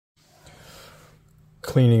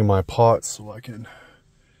cleaning my pot so I can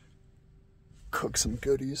cook some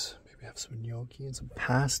goodies. Maybe have some gnocchi and some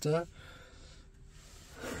pasta.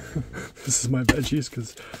 This is my veggies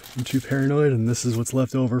because I'm too paranoid, and this is what's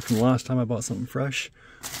left over from the last time I bought something fresh.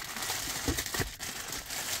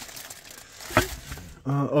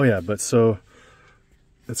 Oh yeah, but so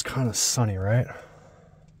it's kind of sunny, right?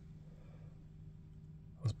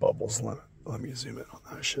 Those bubbles, let me zoom in on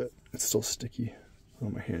that shit. It's still sticky. Oh,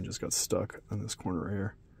 my hand just got stuck on this corner right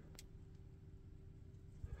here.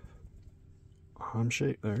 I'm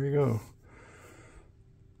shake. There you go.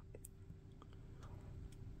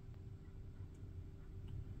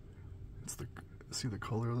 See the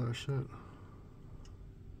color of that shit?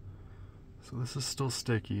 So this is still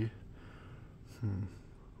sticky.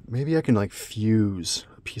 Maybe I can like fuse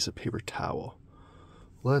a piece of paper towel.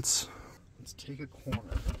 Let's take a corner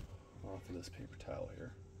off of this paper towel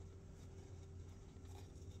here.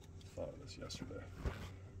 Thought of this yesterday,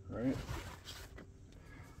 right?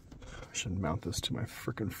 I should mount this to my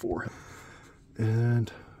freaking forehead.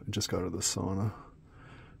 And I just got out of the sauna.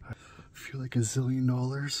 I feel like $1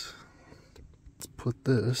 zillion. Let's put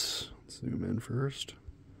this, zoom in first.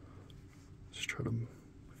 Just try to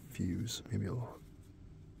fuse. Maybe I'll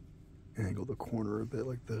angle the corner a bit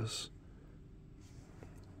like this.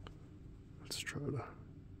 Let's try to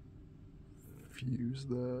fuse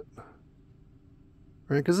that.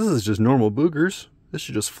 Right, because this is just normal boogers. This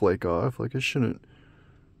should just flake off. Like, it shouldn't.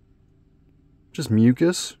 Just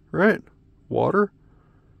mucus, right? Water.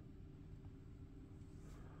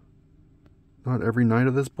 Not every night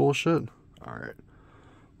of this bullshit. Alright,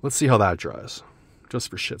 let's see how that dries. Just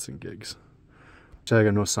for shits and gigs. Tag,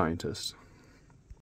 I'm no scientist.